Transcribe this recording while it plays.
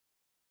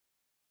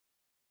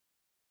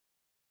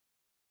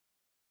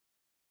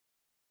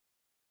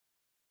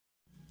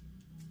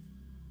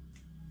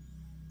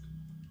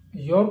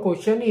Your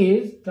question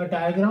is, the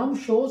diagram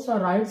shows a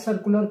right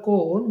circular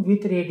cone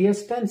with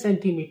radius 10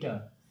 centimeter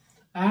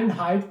and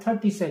height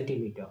 30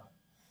 centimeter.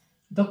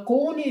 The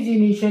cone is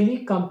initially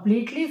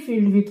completely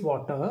filled with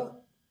water.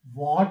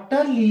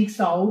 Water leaks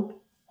out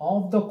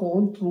of the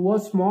cone through a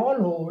small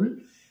hole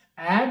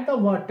at the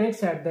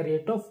vertex at the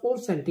rate of 4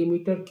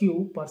 centimeter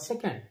cube per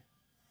second.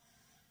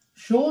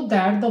 Show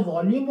that the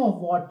volume of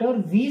water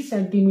V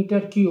centimeter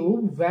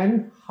cube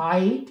when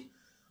height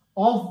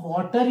of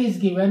water is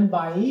given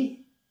by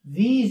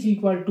V is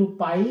equal to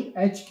pi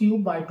h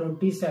cube by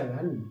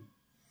 27.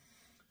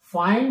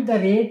 Find the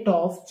rate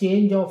of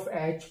change of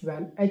h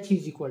when h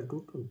is equal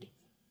to 20.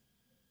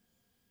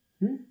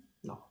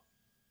 Now,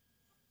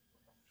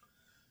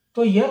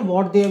 so here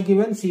what they have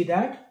given, see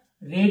that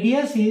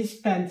radius is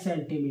 10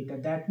 centimeter,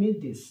 that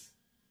means this,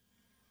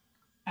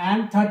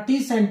 and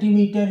 30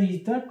 centimeter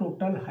is the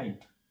total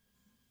height.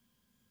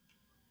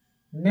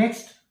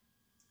 Next,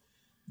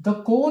 the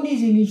cone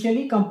is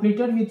initially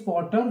completed with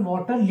water.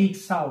 Water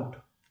leaks out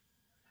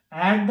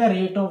at the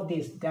rate of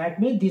this, that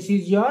means this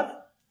is your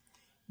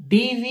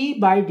dV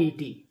by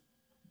dt.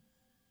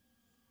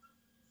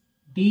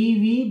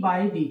 dV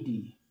by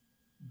dt,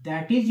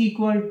 that is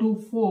equal to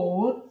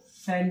 4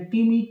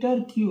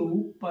 centimeter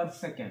cube per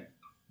second.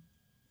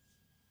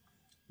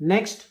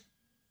 Next,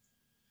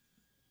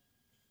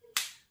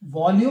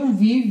 volume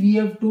V, we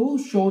have to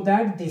show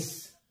that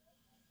this.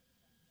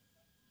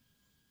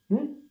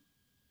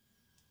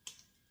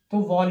 So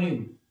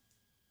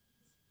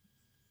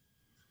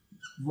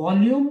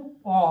volume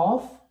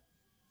of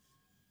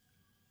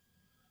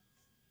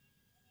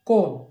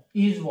cone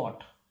is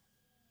what?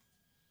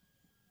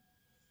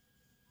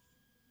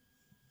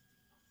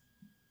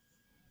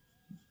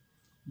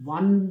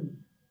 One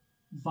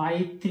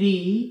by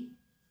 3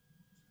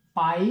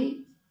 pi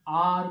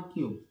r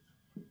cube.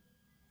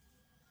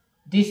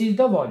 This is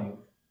the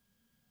volume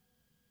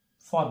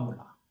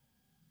formula.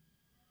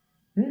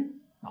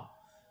 Now,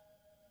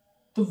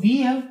 so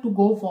we have to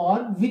go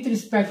for with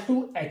respect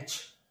to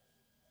h,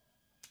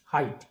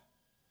 height,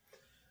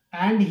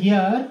 and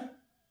here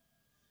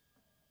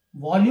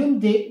volume,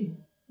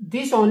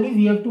 this only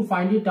we have to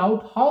find it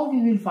out. How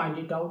we will find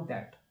it out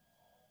that?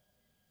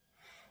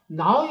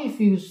 Now if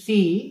you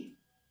see,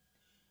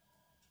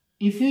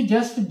 if you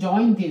just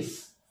join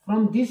this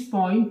from this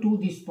point to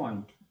this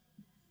point,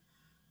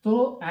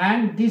 so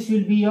and this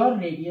will be your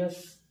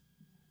radius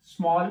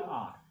small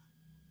r.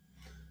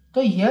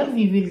 So here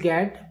we will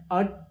get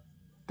a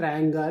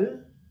triangle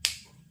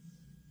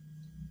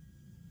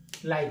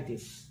like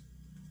this.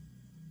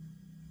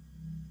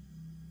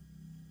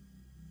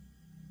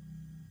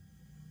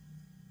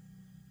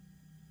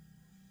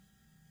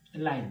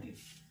 Like this.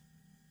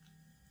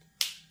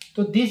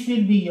 So this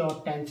will be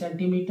your 10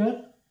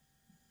 centimeter.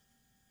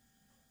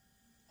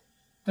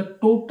 The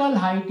total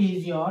height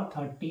is your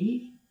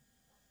 30.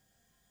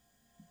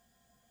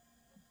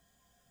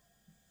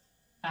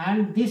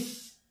 And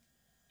this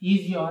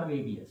is your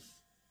radius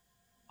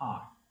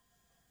r.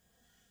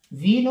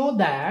 We know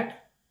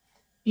that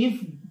if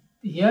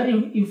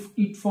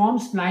it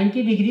forms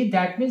 90 degree,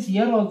 that means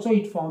here also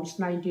it forms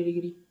 90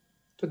 degree.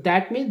 So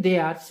that means they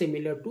are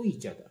similar to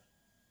each other.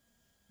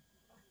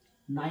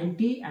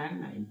 90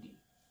 and 90.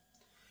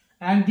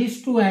 And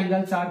these two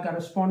angles are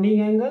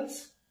corresponding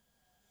angles.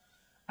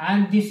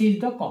 And this is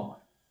the common.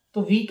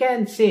 So we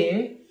can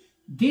say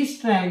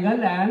this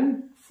triangle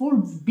and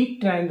full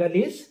big triangle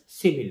is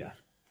similar.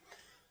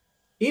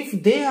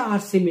 If they are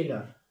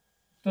similar,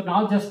 so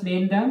now just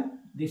name them.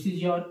 This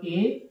is your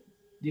A,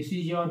 this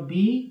is your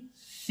B,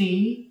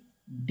 C,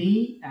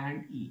 D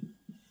and E.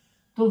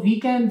 So we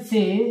can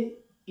say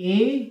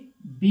A,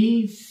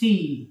 B,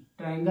 C,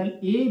 triangle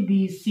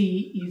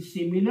ABC is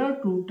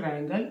similar to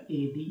triangle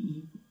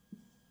ADE.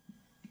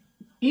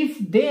 If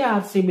they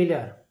are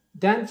similar,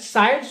 then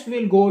sides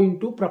will go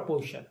into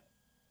proportion.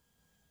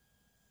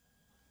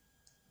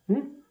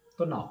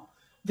 So now,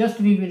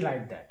 just we will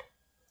write that.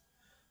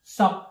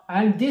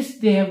 And this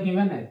they have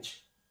given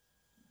h.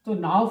 So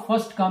now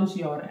first comes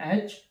your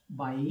h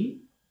by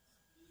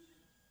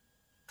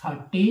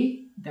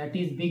 30, that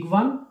is big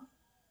one.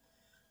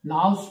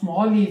 Now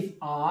small is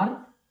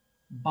r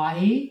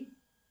by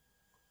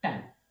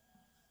 10.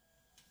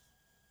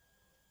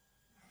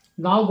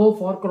 Now go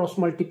for cross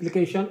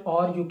multiplication,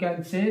 or you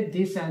can say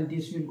this and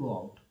this will go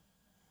out.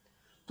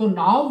 So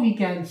now we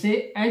can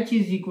say h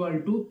is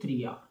equal to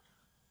 3r.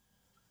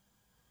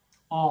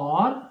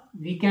 Or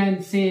we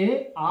can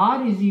say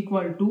r is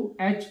equal to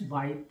h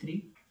by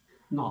 3.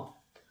 Now,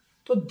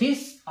 so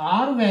this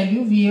r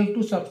value we have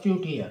to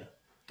substitute here.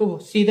 So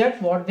see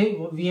that what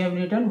we have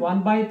written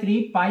 1 by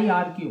 3 pi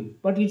r cube,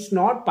 but it's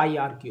not pi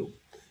r cube.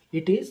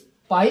 It is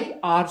pi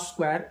r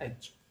square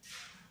h.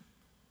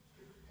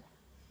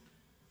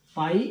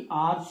 Pi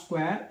r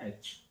square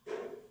h.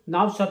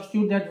 Now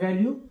substitute that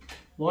value.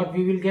 What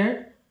we will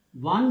get?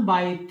 1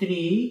 by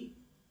 3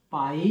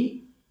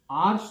 pi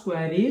r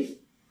square is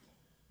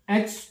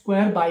h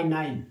square by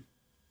 9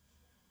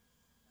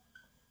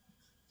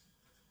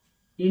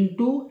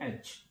 into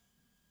h.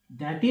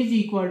 That is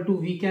equal to,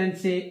 we can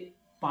say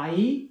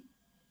pi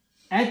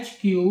h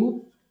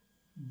cube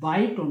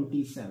by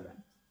 27.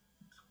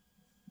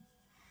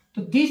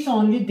 So this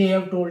only they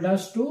have told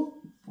us to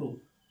prove.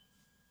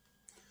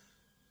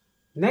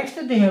 Next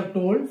they have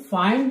told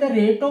find the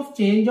rate of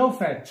change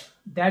of h.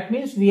 That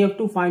means we have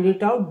to find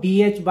it out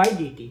dh by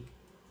dt.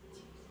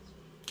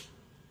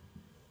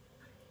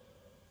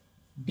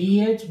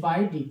 dh by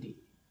dt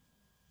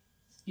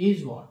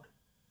is what?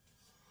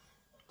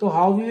 So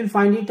how we will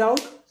find it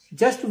out?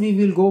 Just we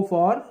will go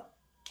for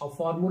a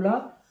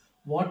formula.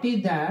 What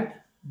is that?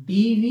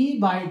 dv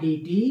by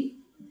dt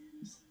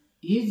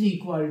is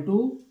equal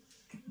to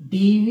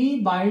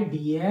dv by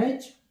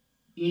dh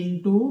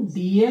into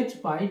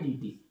dh by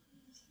dt.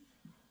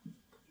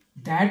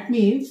 That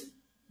means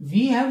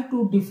we have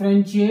to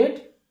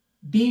differentiate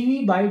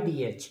dv by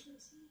dh.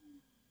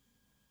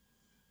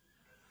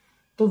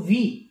 So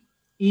v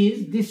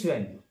is this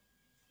value.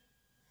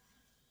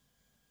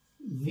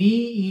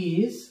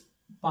 V is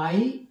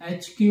pi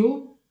h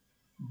cube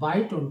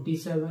by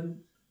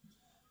 27.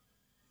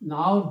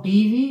 Now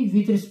dv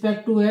with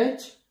respect to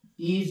h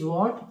is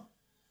what?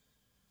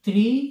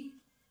 3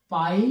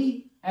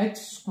 pi h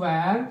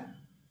square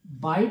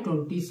by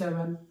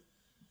 27.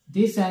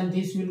 This and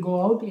this will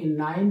go out in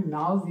 9.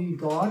 Now we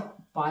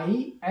got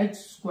pi h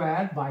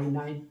square by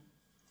 9.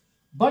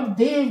 But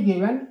they have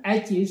given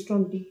h is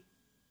 20.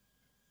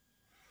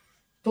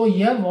 So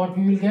here what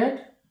we will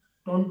get?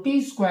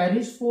 20 square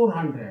is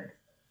 400.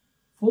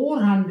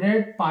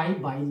 400 pi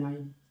by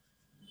 9.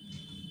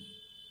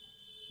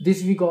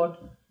 This we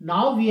got.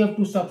 Now we have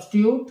to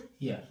substitute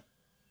here.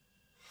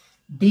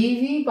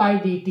 dv by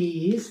dt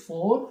is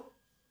 4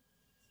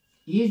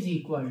 is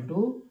equal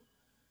to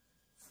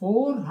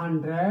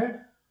 400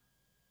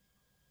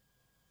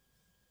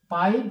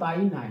 pi by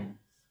 9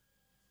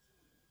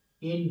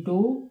 into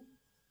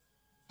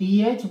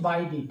dh by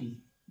dt.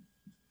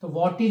 So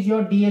what is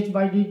your dh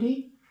by dt?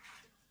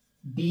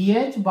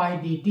 dh by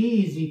dt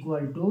is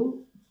equal to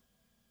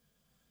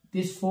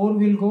this 4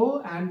 will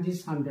go and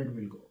this 100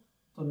 will go.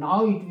 So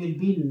now it will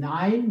be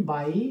 9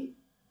 by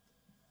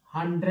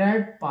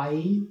 100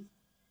 pi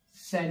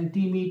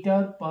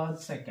centimeter per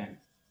second.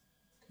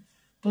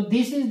 So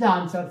this is the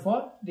answer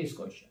for this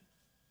question.